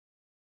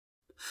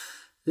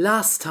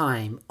Last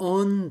time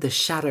on the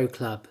Shadow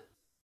Club.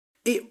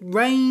 It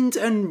rained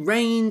and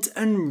rained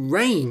and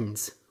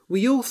rained.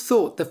 We all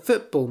thought the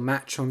football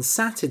match on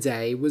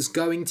Saturday was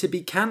going to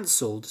be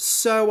cancelled,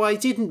 so I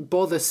didn't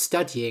bother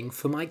studying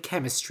for my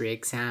chemistry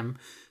exam.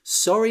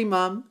 Sorry,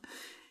 Mum.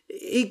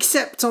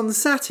 Except on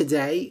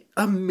Saturday,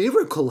 a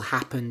miracle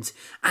happened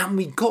and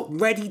we got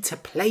ready to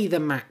play the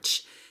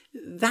match.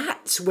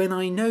 That's when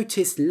I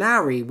noticed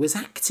Larry was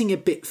acting a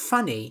bit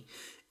funny.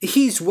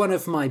 He's one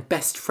of my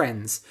best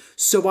friends,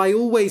 so I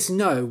always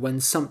know when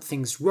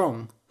something's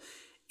wrong.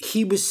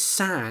 He was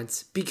sad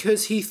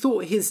because he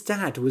thought his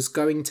dad was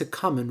going to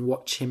come and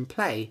watch him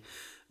play,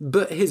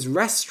 but his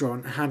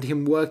restaurant had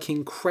him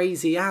working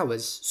crazy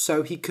hours,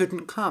 so he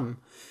couldn't come.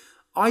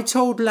 I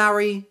told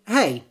Larry,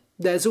 hey,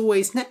 there's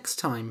always next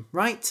time,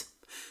 right?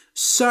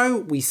 So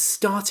we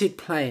started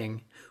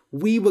playing.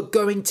 We were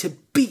going to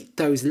beat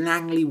those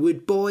Langley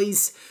Wood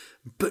boys,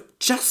 but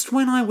just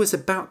when I was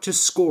about to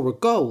score a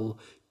goal,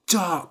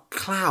 dark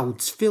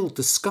clouds filled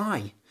the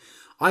sky.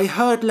 I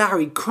heard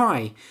Larry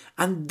cry,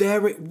 and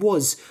there it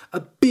was, a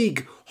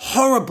big,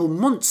 horrible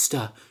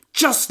monster,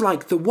 just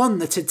like the one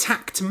that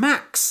attacked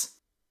Max.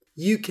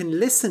 You can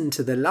listen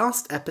to the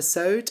last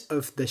episode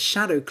of The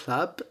Shadow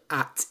Club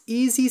at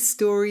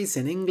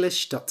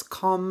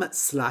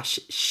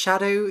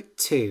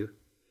easystoriesinenglish.com/shadow2.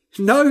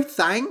 No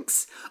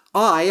thanks,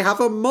 I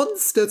have a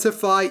monster to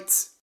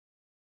fight.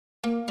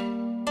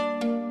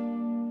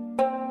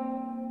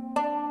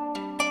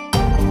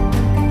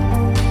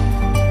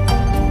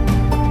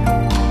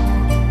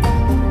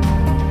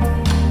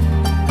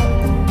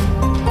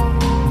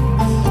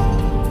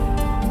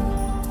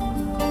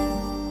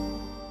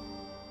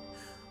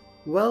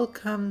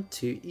 Welcome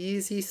to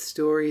Easy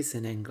Stories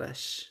in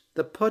English,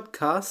 the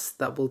podcast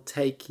that will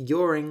take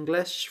your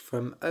English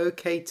from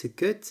okay to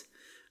good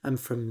and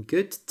from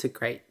good to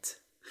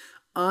great.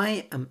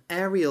 I am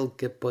Ariel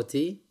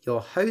Goodbody, your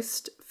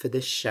host for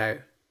this show.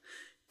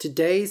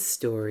 Today's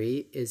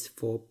story is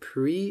for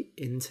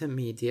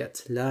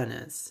pre-intermediate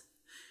learners.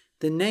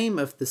 The name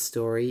of the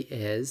story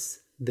is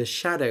The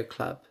Shadow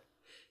Club.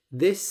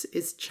 This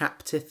is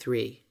Chapter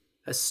 3,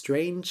 A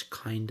Strange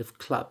Kind of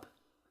Club.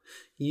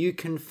 You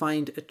can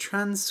find a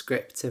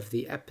transcript of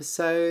the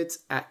episode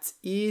at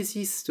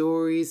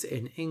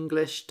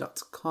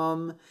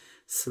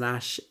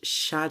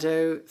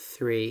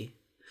easystoriesinenglish.com/shadow3.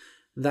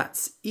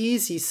 That's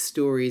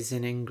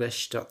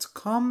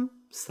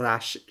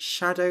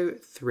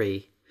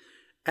easystoriesinenglish.com/shadow3.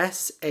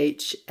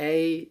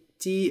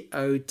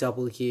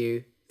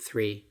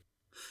 SHADOW3.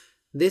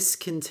 This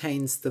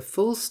contains the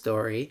full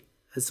story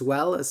as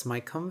well as my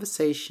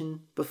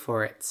conversation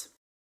before it.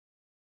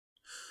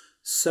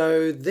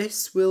 So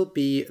this will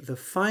be the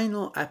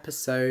final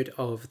episode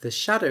of the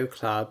Shadow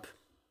Club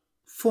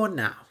for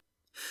now.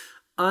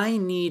 I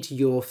need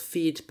your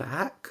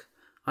feedback.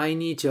 I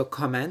need your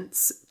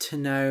comments to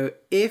know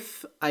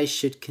if I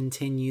should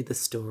continue the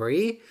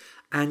story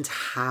and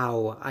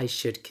how I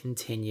should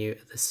continue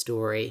the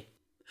story.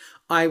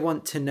 I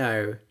want to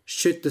know,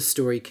 should the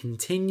story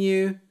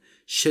continue?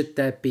 Should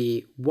there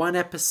be one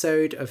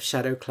episode of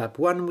Shadow Club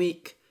 1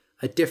 week,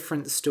 a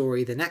different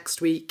story the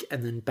next week,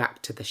 and then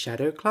back to the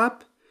Shadow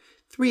Club?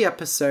 3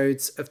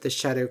 episodes of the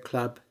Shadow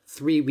Club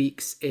 3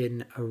 weeks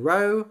in a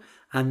row,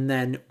 and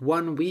then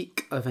 1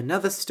 week of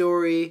another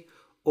story,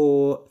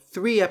 or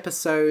 3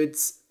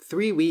 episodes,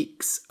 3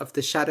 weeks of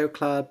the Shadow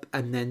Club,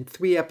 and then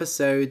 3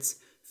 episodes,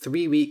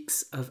 3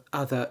 weeks of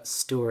other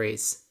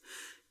stories.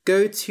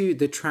 Go to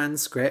the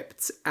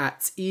transcript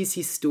at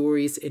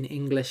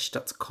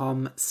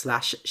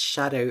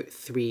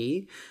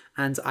easystoriesinenglish.com/shadow3,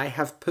 and I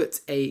have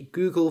put a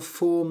Google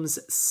Forms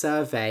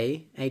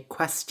survey, a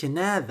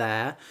questionnaire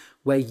there,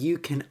 where you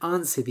can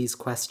answer these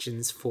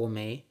questions for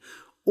me.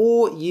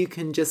 Or you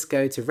can just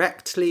go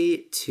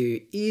directly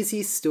to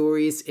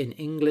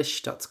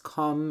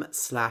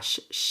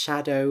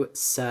easystoriesinenglish.com/shadow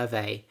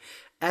survey.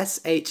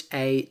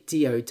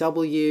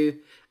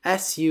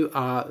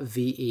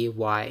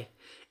 SHADOWSURVEY.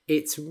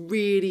 It's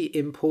really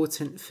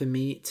important for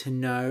me to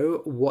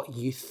know what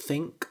you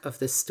think of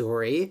the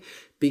story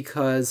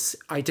because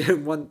I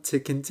don't want to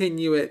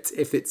continue it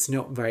if it's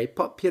not very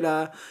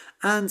popular,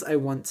 and I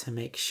want to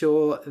make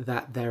sure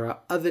that there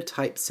are other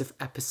types of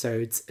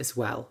episodes as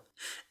well.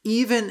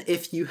 Even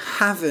if you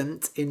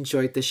haven't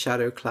enjoyed the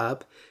Shadow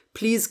Club,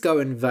 please go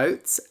and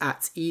vote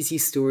at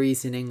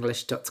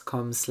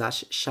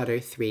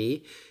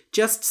easystoriesinenglish.com/shadow3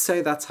 just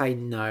so that I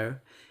know.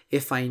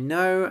 If I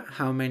know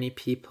how many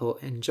people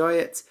enjoy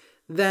it,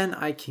 then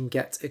I can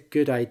get a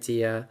good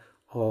idea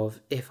of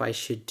if I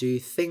should do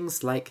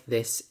things like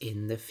this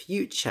in the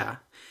future.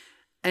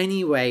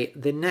 Anyway,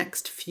 the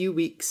next few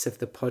weeks of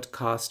the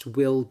podcast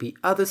will be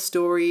other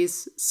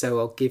stories, so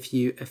I'll give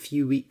you a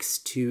few weeks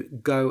to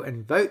go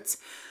and vote,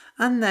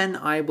 and then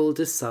I will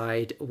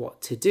decide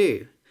what to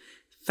do.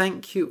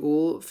 Thank you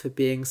all for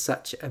being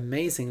such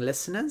amazing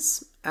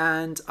listeners,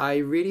 and I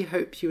really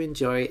hope you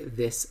enjoy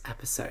this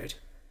episode.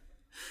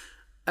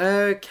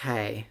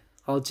 Okay,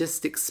 I'll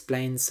just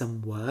explain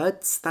some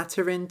words that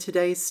are in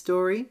today's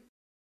story.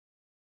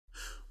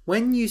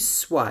 When you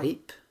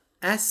swipe,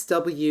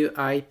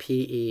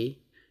 SWIPE,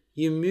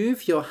 you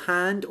move your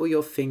hand or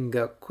your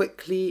finger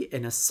quickly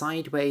in a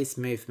sideways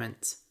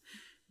movement.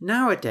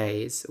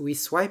 Nowadays, we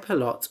swipe a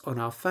lot on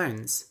our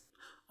phones.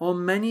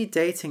 On many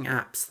dating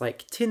apps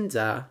like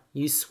Tinder,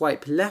 you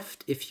swipe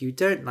left if you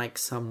don't like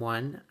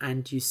someone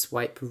and you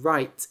swipe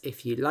right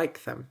if you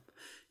like them.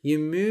 You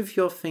move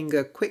your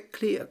finger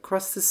quickly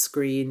across the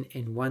screen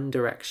in one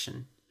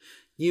direction.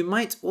 You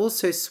might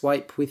also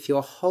swipe with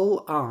your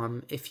whole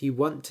arm if you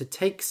want to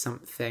take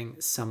something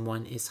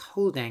someone is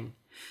holding.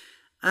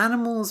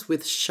 Animals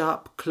with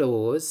sharp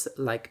claws,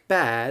 like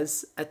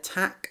bears,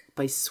 attack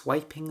by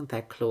swiping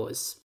their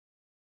claws.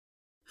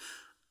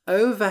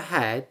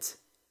 Overhead,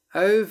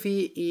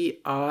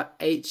 OVERHEAD,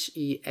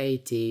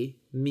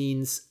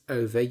 means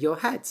over your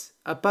head,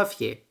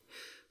 above you.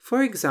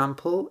 For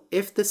example,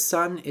 if the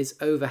sun is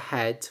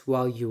overhead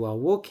while you are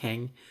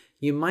walking,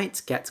 you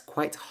might get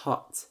quite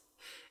hot.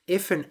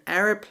 If an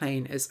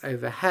aeroplane is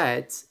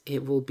overhead,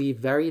 it will be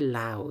very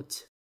loud.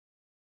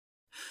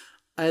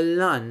 A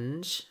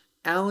lunge,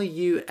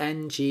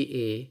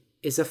 LUNGE,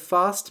 is a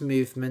fast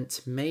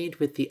movement made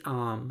with the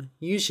arm,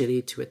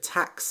 usually to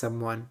attack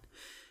someone.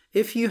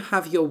 If you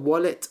have your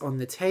wallet on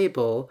the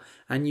table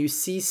and you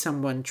see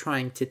someone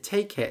trying to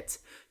take it,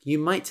 you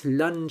might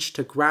lunge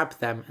to grab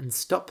them and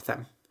stop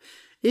them.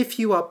 If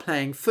you are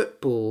playing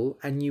football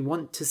and you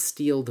want to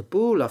steal the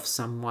ball off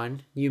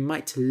someone, you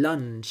might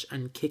lunge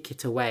and kick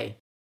it away.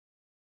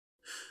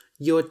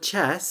 Your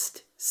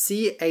chest,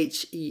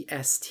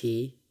 CHEST,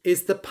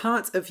 is the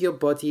part of your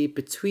body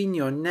between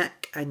your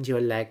neck and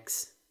your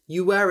legs.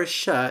 You wear a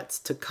shirt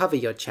to cover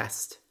your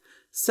chest.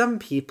 Some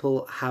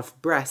people have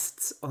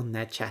breasts on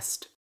their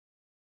chest.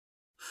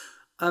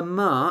 A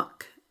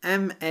mark,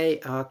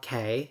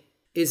 MARK,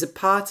 is a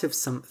part of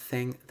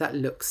something that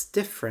looks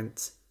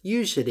different,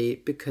 usually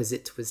because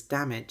it was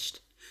damaged.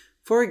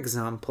 For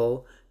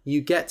example, you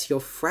get your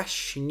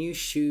fresh new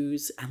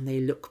shoes and they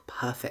look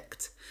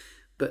perfect,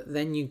 but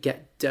then you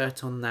get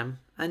dirt on them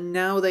and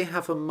now they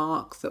have a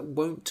mark that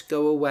won't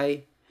go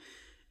away.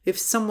 If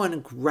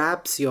someone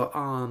grabs your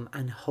arm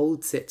and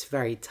holds it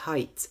very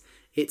tight,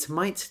 it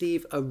might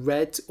leave a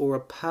red or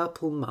a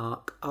purple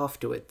mark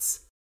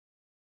afterwards.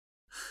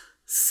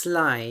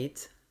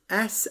 Slide,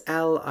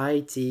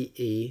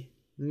 SLIDE,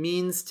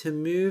 means to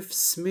move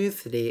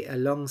smoothly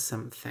along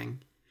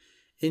something.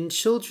 In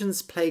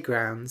children's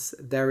playgrounds,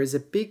 there is a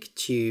big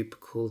tube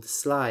called a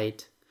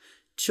slide.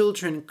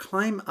 Children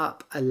climb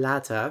up a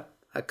ladder,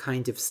 a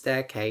kind of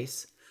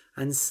staircase,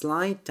 and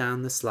slide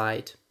down the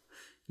slide.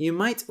 You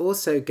might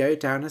also go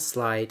down a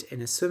slide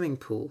in a swimming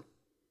pool.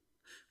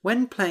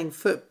 When playing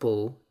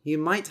football, you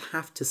might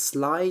have to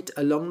slide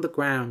along the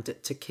ground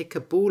to kick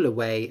a ball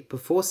away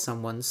before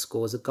someone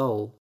scores a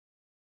goal.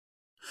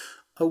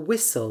 A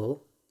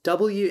whistle,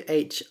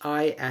 WHISTLE,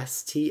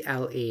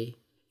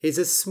 is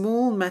a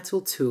small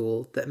metal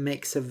tool that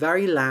makes a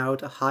very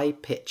loud,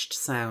 high-pitched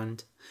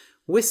sound.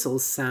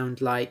 Whistles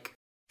sound like...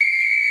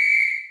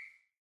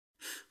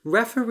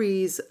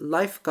 Referees,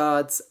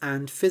 lifeguards,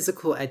 and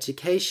physical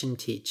education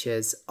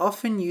teachers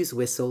often use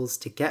whistles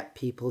to get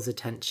people's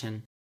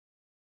attention.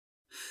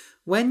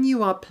 When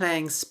you are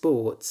playing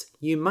sport,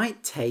 you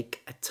might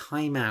take a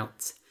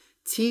timeout,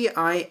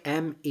 TIMEOUT.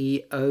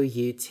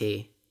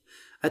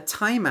 A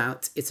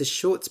timeout is a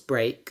short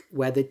break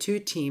where the two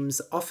teams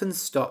often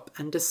stop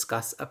and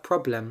discuss a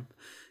problem.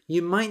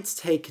 You might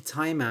take a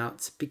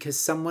timeout because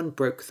someone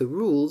broke the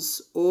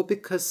rules or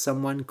because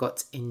someone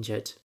got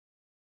injured.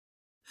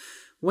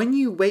 When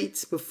you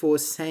wait before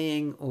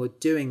saying or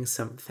doing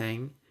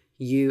something,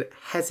 you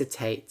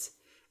hesitate,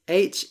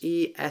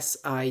 HESITATE.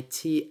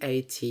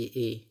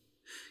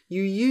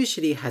 You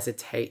usually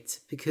hesitate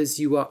because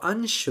you are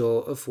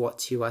unsure of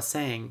what you are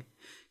saying.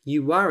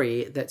 You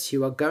worry that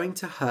you are going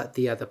to hurt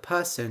the other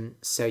person,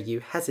 so you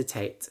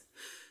hesitate.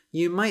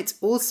 You might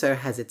also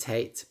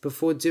hesitate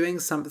before doing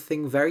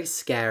something very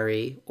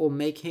scary or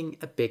making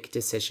a big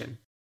decision.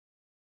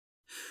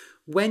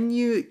 When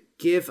you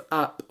give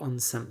up on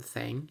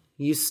something,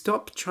 you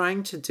stop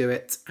trying to do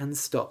it and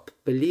stop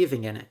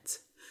believing in it.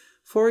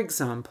 For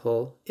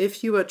example,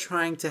 if you are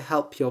trying to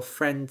help your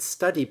friend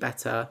study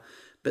better,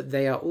 but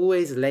they are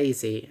always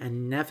lazy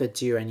and never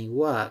do any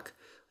work,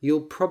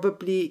 you'll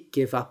probably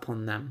give up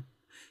on them.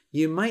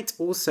 You might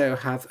also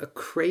have a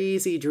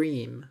crazy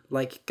dream,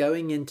 like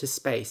going into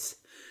space.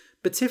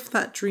 But if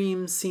that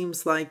dream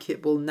seems like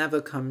it will never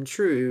come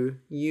true,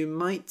 you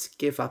might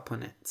give up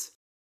on it.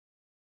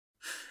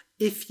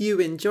 If you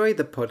enjoy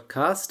the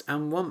podcast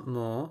and want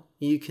more,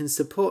 you can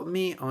support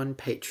me on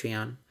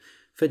Patreon.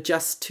 For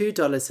just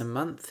 $2 a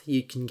month,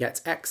 you can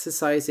get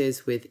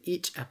exercises with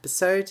each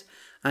episode,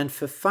 and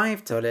for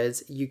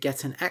 $5, you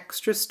get an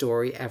extra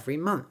story every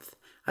month,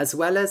 as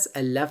well as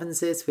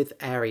 11s with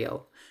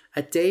Ariel,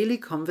 a daily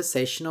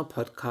conversational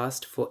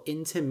podcast for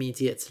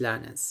intermediate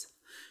learners.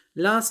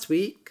 Last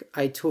week,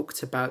 I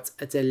talked about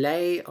a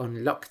delay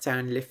on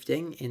lockdown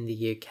lifting in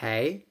the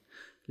UK,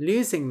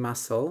 losing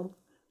muscle,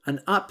 an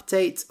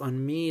update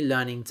on me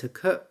learning to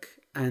cook,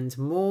 and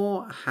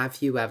more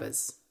have you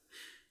evers.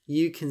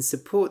 You can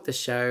support the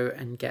show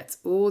and get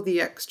all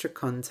the extra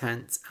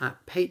content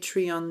at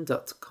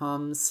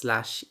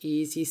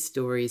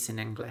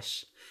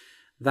patreon.com/easystoriesinenglish.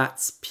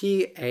 That's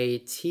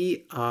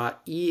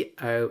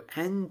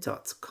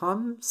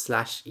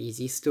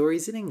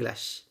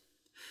patreon.com/easystoriesinenglish.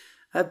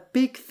 A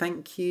big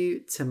thank you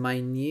to my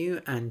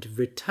new and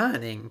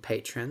returning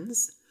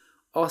patrons,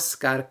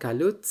 Oskar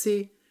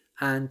Kaluzzi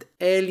and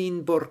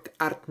Elinborg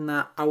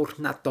Arna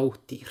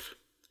Aurnadóttir.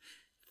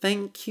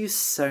 Thank you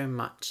so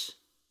much.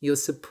 Your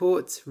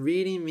support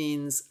really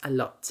means a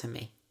lot to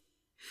me.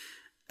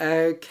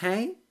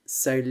 Okay,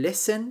 so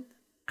listen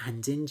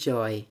and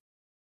enjoy.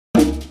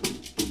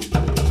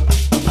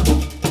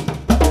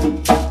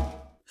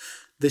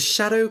 The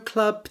Shadow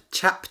Club,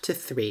 Chapter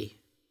 3.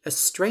 A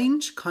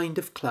Strange Kind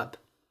of Club.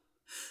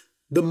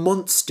 The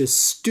monster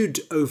stood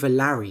over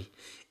Larry.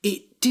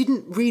 It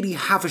didn't really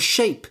have a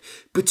shape,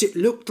 but it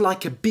looked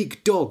like a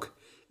big dog.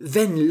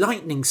 Then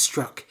lightning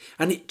struck,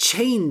 and it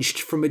changed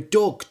from a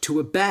dog to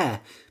a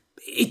bear.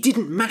 It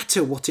didn't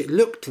matter what it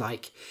looked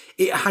like.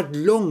 It had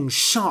long,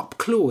 sharp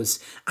claws,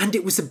 and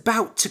it was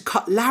about to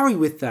cut Larry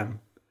with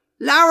them.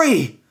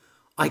 "Larry!"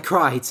 I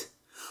cried.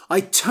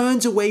 I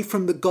turned away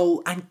from the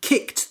goal and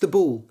kicked the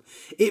ball.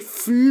 It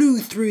flew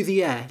through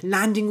the air,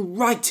 landing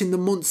right in the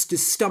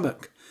monster's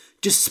stomach.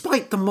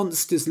 Despite the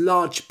monster's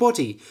large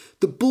body,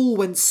 the ball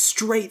went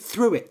straight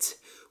through it.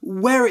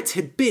 Where it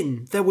had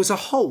been, there was a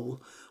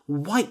hole.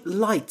 White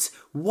light,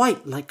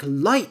 white like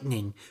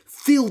lightning,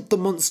 filled the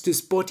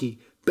monster's body,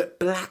 but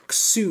black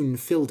soon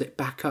filled it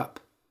back up.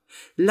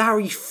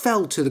 Larry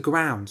fell to the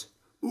ground.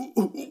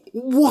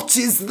 "What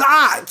is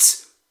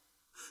that?"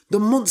 The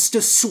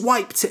monster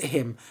swiped at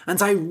him,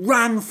 and I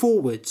ran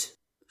forward.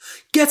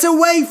 "Get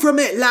away from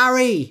it,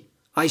 Larry!"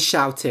 I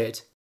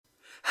shouted.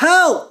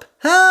 "Help!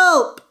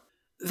 Help!"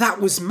 That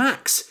was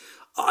Max.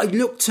 I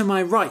looked to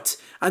my right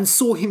and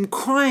saw him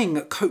crying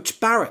at Coach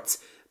Barrett,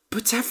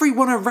 but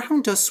everyone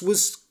around us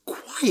was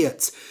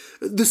quiet.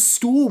 The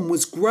storm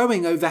was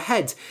growing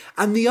overhead,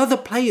 and the other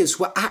players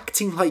were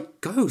acting like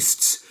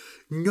ghosts.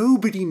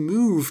 Nobody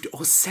moved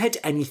or said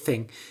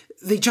anything.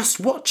 They just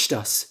watched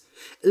us.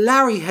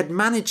 Larry had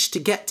managed to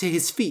get to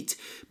his feet,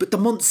 but the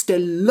monster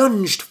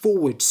lunged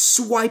forward,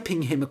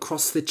 swiping him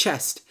across the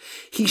chest.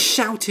 He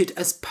shouted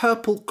as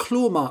purple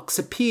claw marks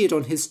appeared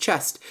on his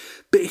chest,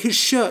 but his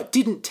shirt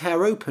didn't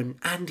tear open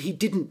and he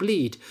didn't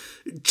bleed,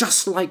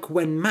 just like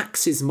when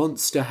Max's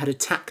monster had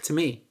attacked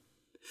me.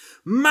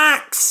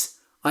 "Max!"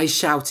 I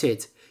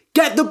shouted.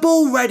 "Get the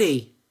ball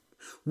ready!"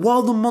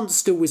 While the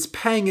monster was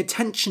paying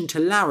attention to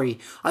Larry,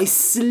 I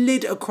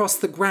slid across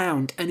the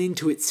ground and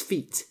into its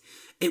feet.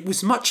 It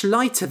was much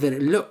lighter than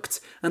it looked,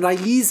 and I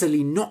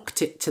easily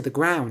knocked it to the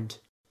ground.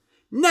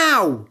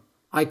 "Now!"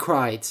 I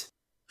cried.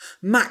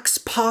 Max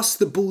passed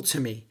the ball to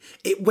me.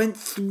 It went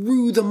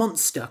through the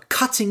monster,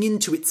 cutting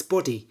into its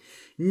body.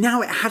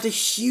 Now it had a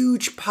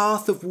huge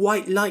path of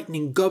white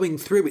lightning going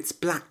through its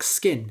black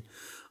skin.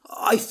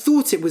 I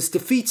thought it was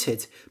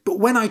defeated, but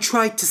when I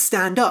tried to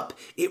stand up,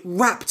 it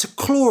wrapped a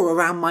claw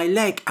around my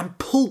leg and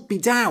pulled me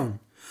down.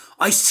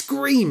 I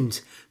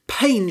screamed.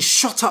 Pain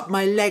shot up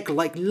my leg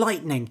like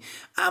lightning,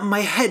 and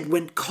my head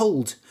went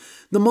cold.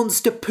 The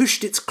monster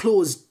pushed its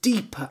claws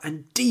deeper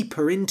and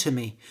deeper into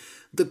me.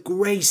 The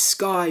grey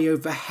sky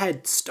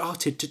overhead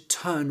started to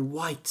turn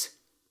white.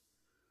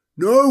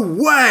 "No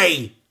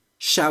way!"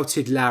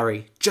 shouted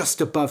Larry,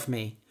 just above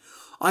me.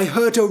 I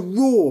heard a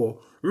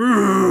roar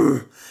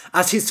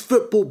as his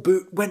football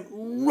boot went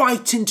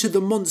right into the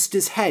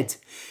monster's head.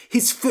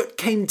 His foot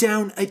came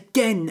down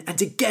again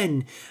and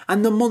again,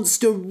 and the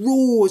monster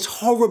roared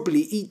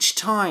horribly each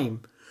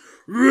time.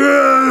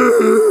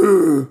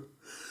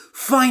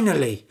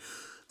 Finally,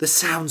 the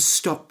sound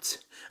stopped,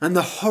 and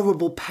the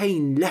horrible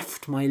pain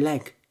left my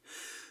leg.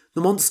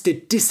 The monster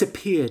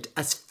disappeared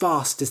as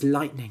fast as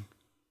lightning.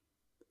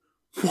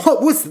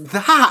 "What was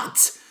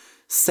that?"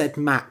 said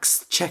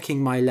Max,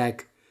 checking my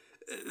leg.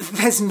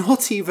 "There's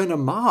not even a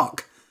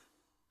mark."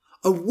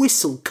 A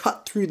whistle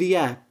cut through the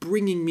air,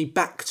 bringing me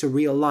back to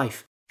real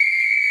life.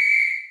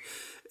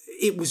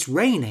 It was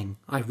raining,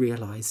 I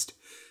realised.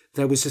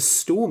 There was a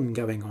storm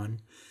going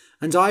on,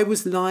 and I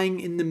was lying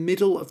in the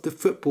middle of the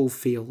football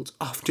field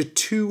after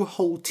 2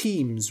 whole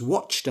teams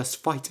watched us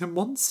fight a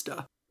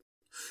monster.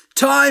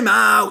 "Time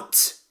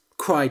out!"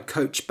 cried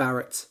Coach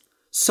Barrett.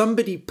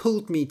 Somebody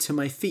pulled me to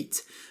my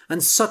feet,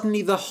 and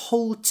suddenly the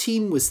whole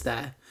team was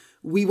there.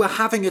 We were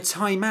having a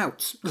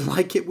time-out,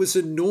 like it was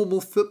a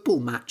normal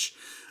football match,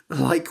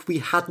 like we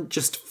hadn't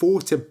just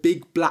fought a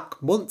big black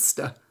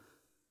monster.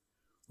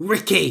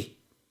 "Ricky,"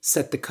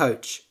 said the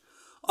coach,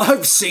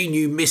 "I've seen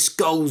you miss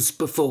goals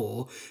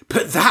before,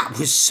 but that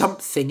was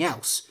something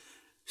else.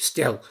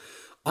 Still,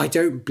 I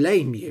don't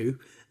blame you.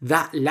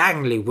 That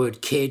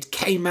Langleywood kid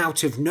came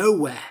out of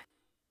nowhere."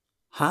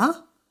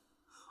 "Huh?"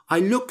 I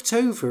looked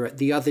over at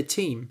the other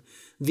team.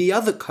 The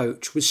other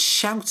coach was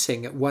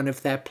shouting at one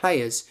of their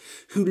players,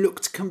 who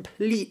looked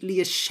completely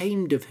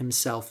ashamed of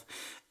himself.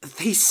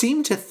 They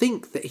seemed to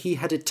think that he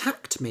had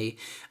attacked me,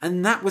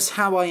 and that was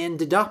how I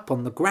ended up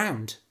on the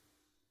ground.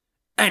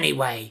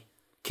 "Anyway,"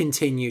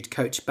 continued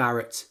Coach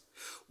Barrett.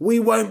 We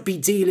won't be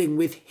dealing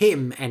with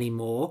him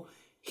anymore.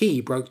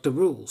 He broke the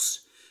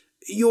rules.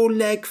 Your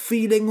leg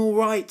feeling all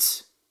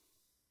right?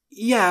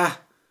 Yeah,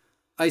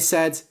 I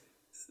said.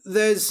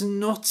 There's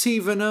not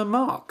even a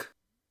mark.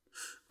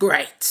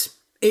 Great.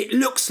 It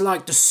looks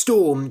like the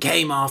storm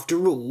came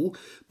after all,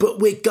 but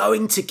we're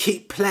going to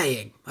keep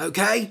playing,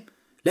 okay?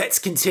 Let's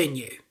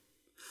continue.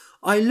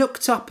 I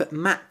looked up at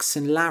Max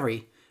and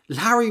Larry.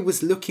 Larry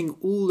was looking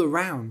all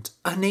around,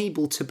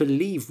 unable to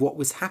believe what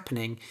was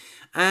happening,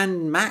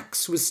 and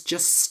Max was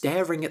just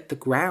staring at the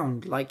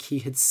ground like he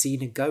had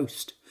seen a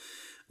ghost.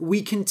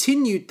 We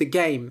continued the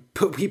game,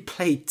 but we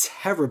played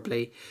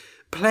terribly.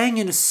 Playing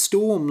in a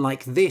storm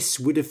like this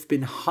would have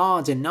been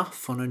hard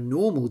enough on a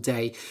normal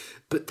day,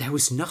 but there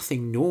was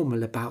nothing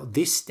normal about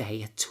this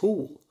day at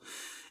all.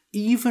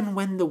 Even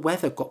when the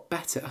weather got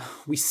better,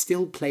 we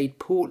still played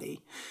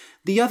poorly.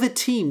 The other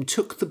team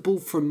took the ball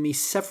from me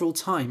several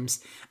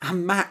times,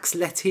 and Max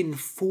let in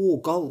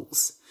 4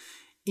 goals.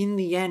 In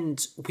the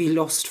end, we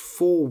lost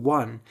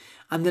 4-1,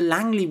 and the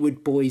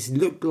Langleywood boys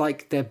looked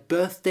like their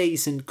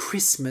birthdays and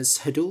Christmas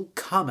had all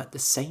come at the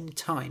same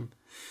time.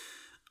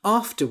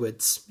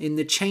 Afterwards, in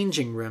the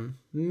changing room,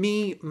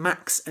 me,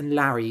 Max and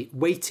Larry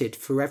waited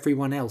for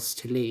everyone else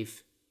to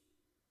leave.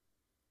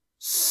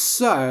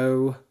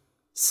 So,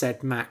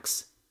 said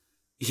Max,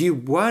 you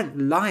weren't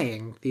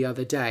lying the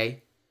other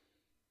day.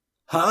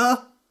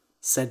 Huh?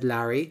 Said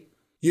Larry.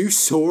 You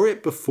saw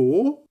it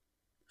before?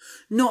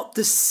 Not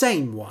the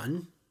same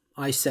one,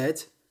 I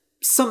said.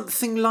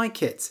 Something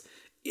like it.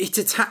 It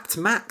attacked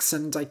Max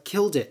and I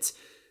killed it.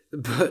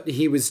 But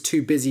he was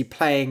too busy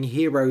playing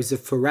Heroes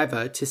of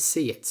Forever to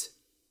see it.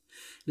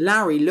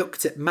 Larry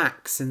looked at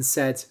Max and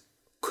said,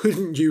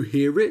 Couldn't you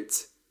hear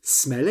it?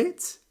 Smell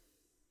it?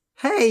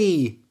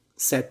 Hey,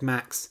 said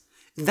Max,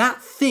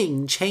 that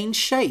thing changed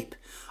shape.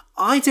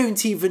 I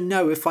don't even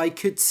know if I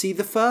could see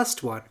the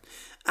first one.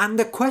 And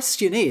the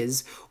question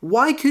is,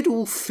 why could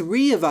all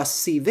 3 of us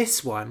see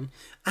this one,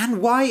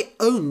 and why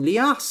only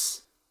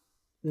us?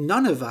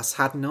 None of us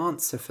had an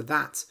answer for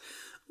that.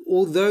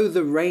 Although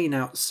the rain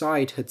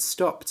outside had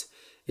stopped,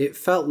 it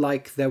felt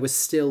like there were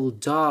still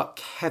dark,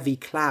 heavy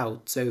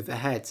clouds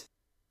overhead.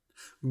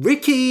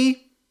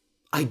 Ricky!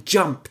 I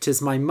jumped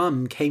as my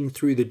mum came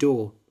through the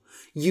door.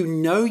 You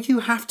know you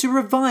have to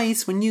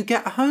revise when you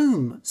get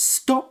home.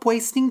 Stop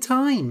wasting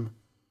time.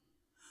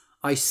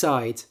 I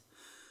sighed.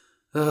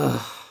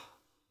 Ugh.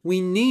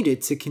 We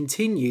needed to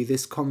continue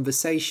this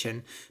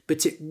conversation,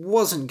 but it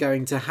wasn't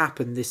going to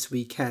happen this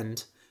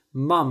weekend.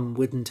 Mum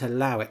wouldn't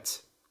allow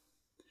it.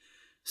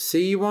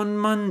 See you on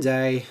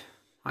Monday,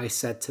 I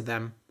said to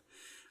them.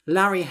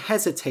 Larry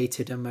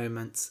hesitated a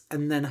moment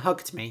and then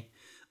hugged me.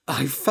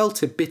 I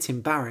felt a bit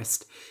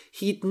embarrassed.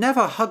 He'd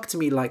never hugged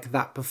me like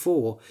that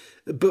before,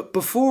 but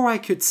before I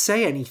could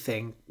say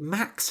anything,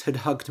 Max had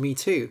hugged me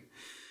too.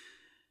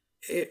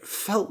 It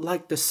felt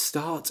like the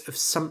start of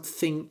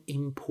something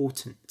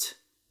important,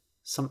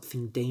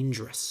 something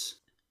dangerous.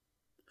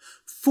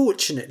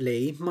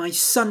 Fortunately, my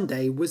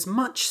Sunday was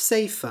much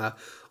safer,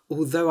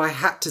 although I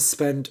had to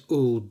spend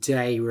all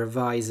day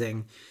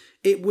revising.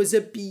 It was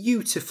a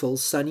beautiful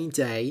sunny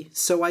day,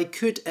 so I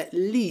could at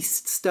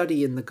least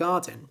study in the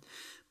garden.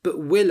 But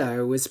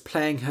Willow was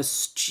playing her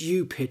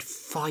stupid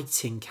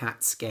fighting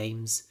cats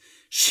games.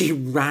 She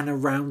ran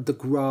around the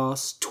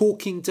grass,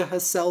 talking to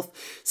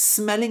herself,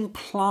 smelling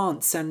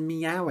plants and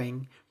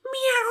meowing.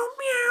 Meow,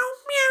 meow,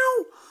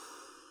 meow.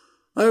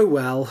 Oh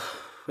well,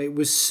 it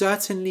was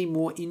certainly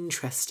more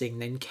interesting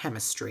than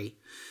chemistry.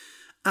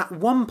 At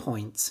one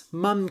point,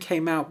 Mum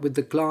came out with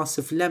a glass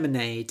of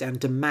lemonade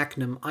and a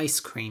Magnum ice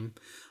cream.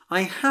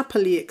 I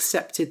happily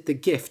accepted the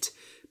gift,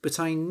 but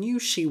I knew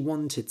she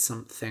wanted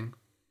something.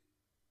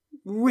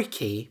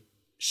 Ricky,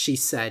 she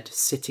said,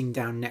 sitting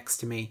down next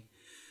to me,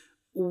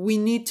 we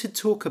need to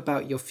talk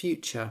about your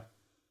future.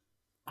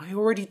 I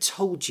already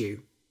told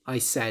you, I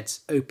said,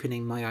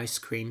 opening my ice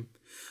cream.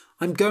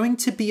 I'm going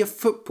to be a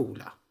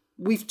footballer.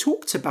 We've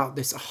talked about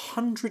this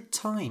 100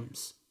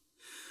 times.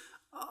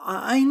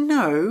 I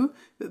know,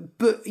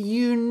 but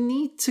you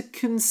need to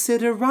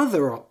consider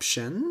other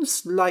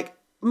options, like,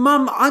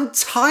 Mum, I'm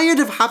tired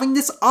of having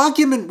this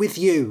argument with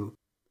you.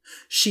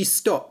 She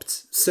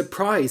stopped,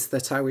 surprised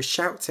that I was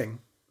shouting.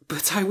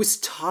 But I was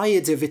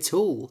tired of it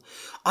all.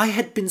 I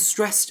had been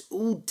stressed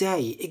all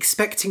day,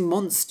 expecting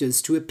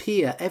monsters to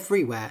appear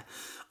everywhere.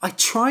 I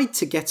tried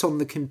to get on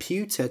the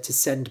computer to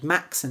send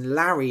Max and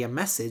Larry a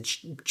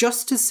message,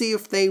 just to see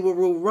if they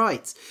were all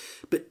right,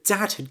 but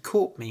Dad had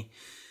caught me.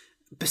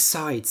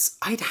 Besides,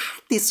 I'd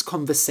had this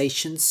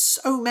conversation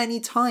so many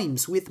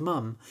times with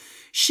Mum.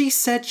 She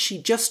said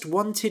she just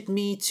wanted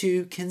me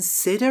to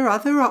consider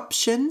other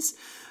options,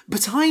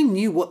 but I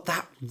knew what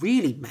that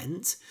really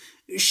meant.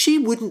 She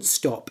wouldn't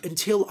stop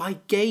until I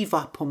gave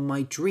up on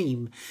my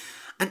dream,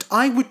 and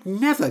I would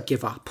never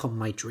give up on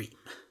my dream.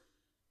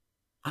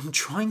 I'm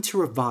trying to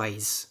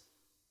revise.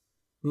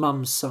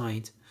 Mum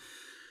sighed.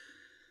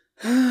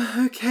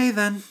 Okay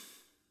then,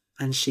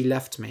 and she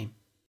left me.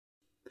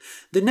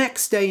 The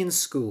next day in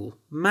school,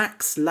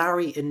 Max,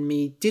 Larry and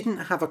me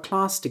didn't have a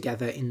class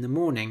together in the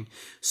morning,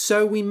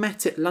 so we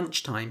met at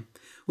lunchtime.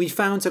 We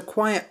found a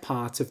quiet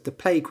part of the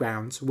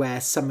playground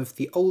where some of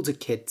the older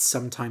kids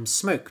sometimes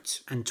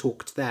smoked and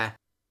talked there.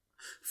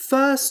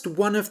 "First,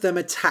 one of them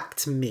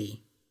attacked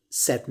me,"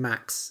 said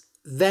Max.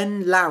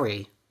 "Then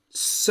Larry.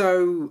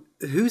 So,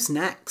 who's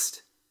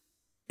next?"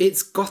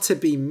 "It's gotta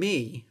be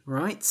me,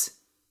 right?"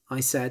 I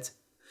said.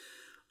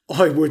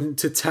 "I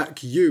wouldn't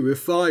attack you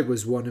if I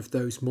was one of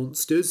those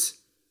monsters,"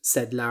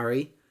 said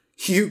Larry.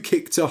 "You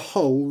kicked a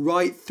hole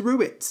right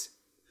through it."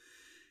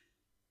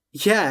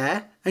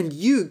 "Yeah, and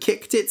you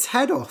kicked its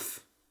head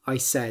off," I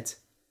said.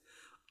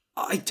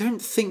 "I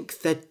don't think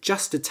they're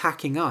just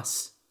attacking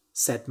us,"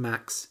 said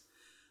Max.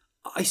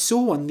 "I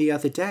saw one the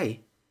other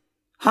day."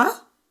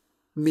 "Huh?"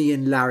 me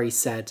and Larry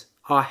said,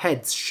 our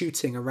heads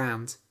shooting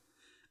around.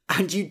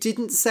 "And you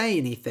didn't say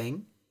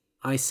anything?"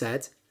 I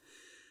said.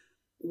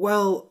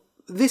 "Well,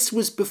 this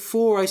was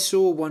before I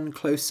saw one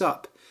close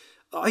up.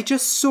 I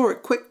just saw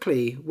it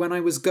quickly when I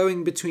was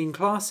going between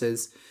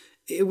classes.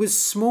 It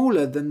was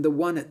smaller than the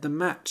one at the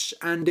match,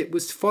 and it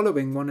was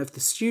following one of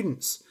the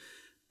students.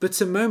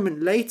 But a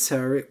moment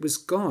later it was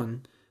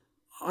gone.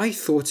 I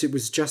thought it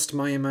was just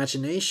my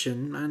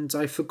imagination, and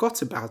I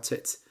forgot about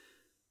it.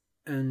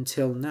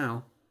 Until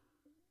now."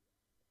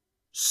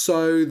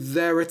 "So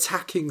they're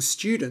attacking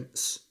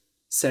students?"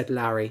 said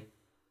Larry.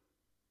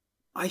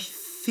 "I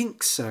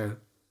think so,"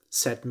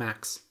 said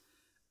Max.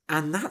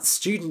 "And that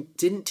student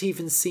didn't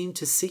even seem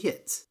to see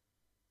it."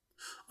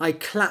 I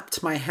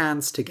clapped my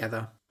hands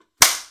together.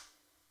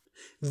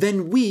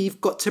 "Then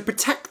we've got to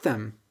protect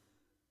them."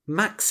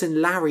 Max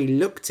and Larry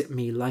looked at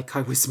me like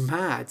I was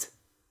mad.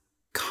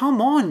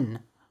 "Come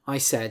on," I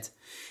said.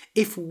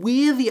 "If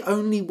we're the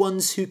only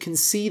ones who can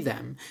see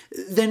them,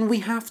 then we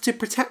have to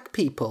protect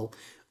people.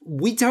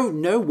 We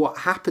don't know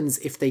what happens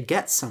if they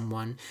get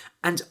someone,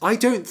 and I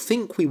don't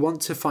think we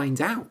want to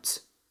find out."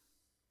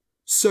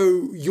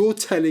 "So you're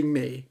telling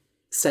me,"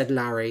 said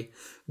Larry,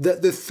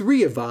 "that the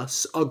three of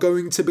us are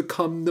going to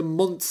become the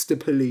monster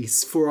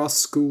police for our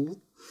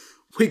school?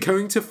 We're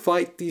going to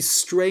fight these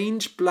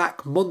strange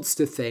black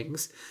monster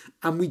things,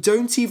 and we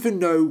don't even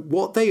know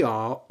what they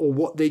are or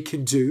what they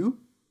can do?"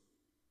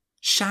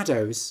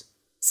 "Shadows,"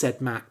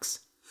 said Max.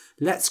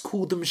 "Let's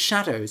call them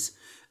shadows.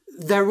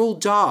 They're all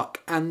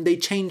dark and they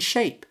change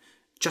shape,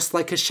 just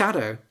like a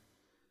shadow."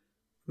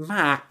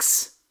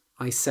 "Max,"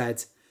 I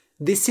said,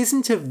 "this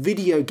isn't a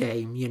video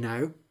game, you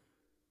know."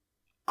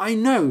 "I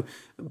know,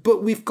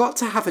 but we've got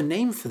to have a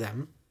name for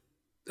them."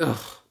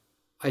 "Ugh,"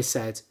 I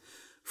said.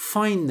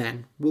 "Fine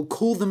then, we'll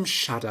call them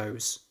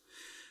Shadows."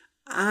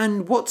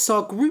 "And what's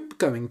our group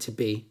going to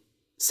be?"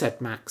 said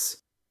Max.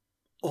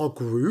 "Our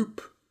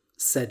group?"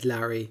 said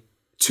Larry.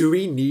 "Do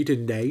we need a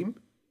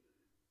name?"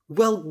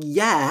 "Well,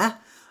 yeah.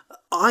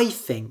 I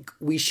think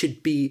we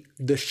should be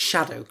the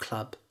Shadow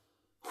Club."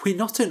 "We're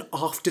not an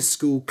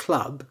after-school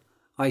club,"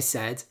 I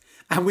said,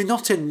 "and we're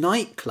not a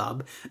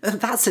nightclub.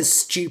 That's a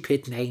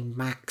stupid name,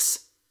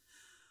 Max."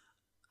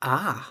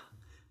 "Ah,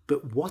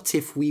 but what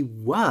if we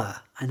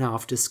were an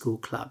after-school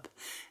club?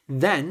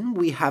 Then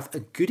we have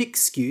a good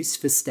excuse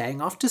for staying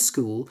after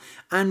school,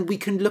 and we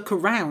can look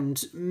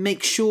around,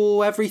 make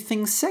sure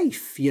everything's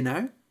safe, you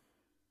know?"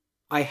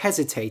 I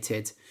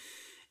hesitated.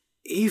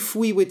 If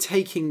we were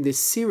taking this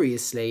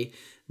seriously,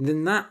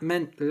 then that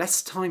meant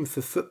less time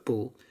for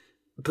football.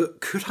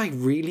 But could I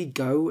really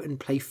go and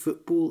play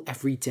football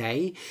every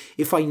day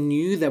if I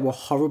knew there were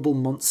horrible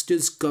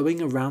monsters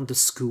going around the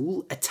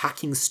school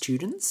attacking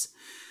students?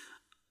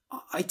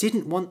 I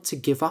didn't want to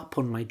give up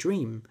on my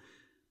dream,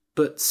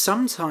 but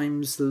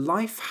sometimes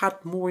life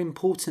had more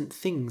important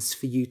things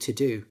for you to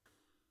do.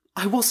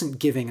 I wasn't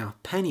giving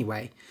up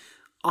anyway.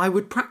 I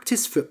would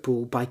practice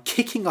football by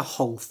kicking a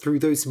hole through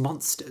those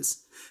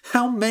monsters.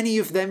 How many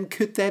of them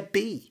could there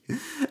be?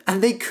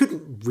 And they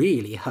couldn't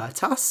really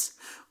hurt us.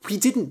 We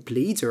didn't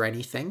bleed or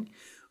anything.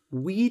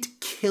 We'd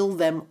kill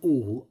them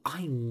all,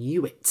 I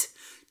knew it,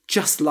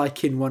 just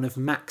like in one of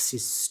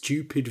Max's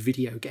stupid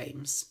video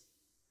games.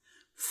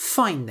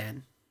 "Fine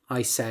then,"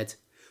 I said.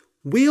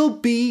 "We'll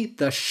be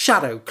the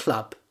Shadow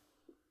Club."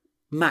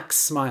 Max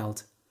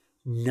smiled.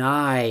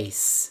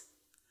 "Nice."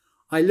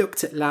 I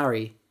looked at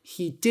Larry.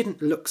 He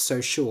didn't look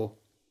so sure.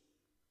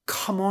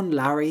 "Come on,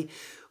 Larry.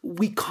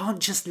 We can't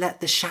just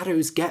let the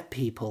shadows get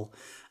people.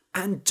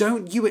 And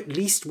don't you at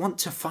least want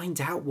to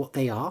find out what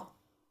they are?"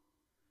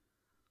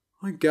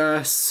 "I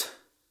guess.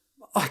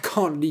 I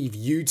can't leave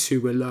you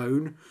two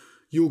alone.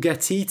 You'll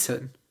get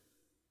eaten."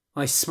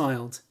 I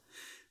smiled.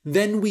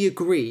 "Then we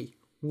agree.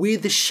 We're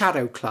the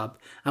Shadow Club,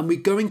 and we're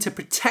going to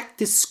protect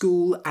this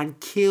school and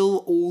kill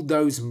all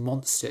those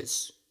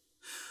monsters."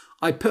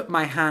 I put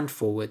my hand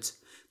forward.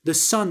 The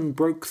sun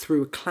broke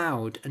through a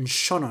cloud and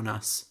shone on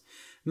us.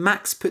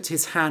 Max put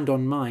his hand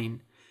on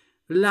mine.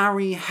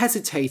 Larry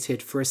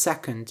hesitated for a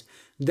second,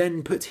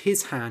 then put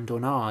his hand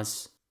on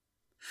ours.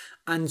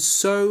 And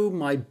so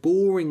my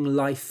boring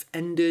life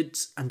ended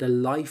and a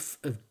life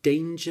of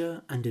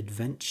danger and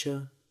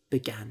adventure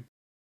began.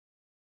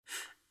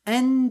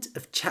 End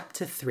of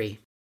chapter 3.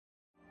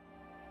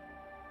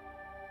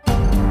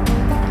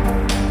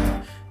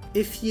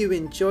 If you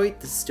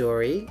enjoyed the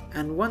story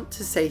and want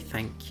to say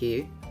thank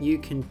you, you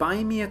can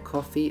buy me a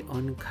coffee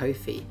on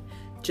Ko-fi.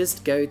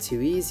 Just go to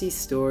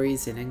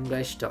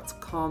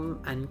easystoriesinenglish.com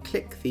and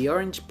click the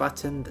orange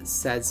button that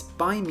says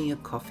Buy Me a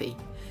Coffee.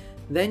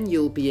 Then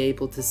you'll be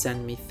able to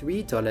send me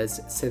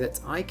 $3 so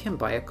that I can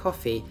buy a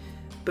coffee,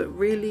 but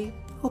really,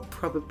 I'll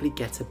probably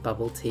get a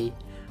bubble tea,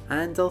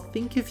 and I'll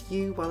think of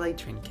you while I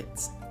drink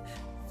it.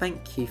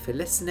 Thank you for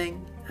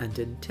listening, and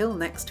until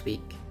next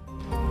week.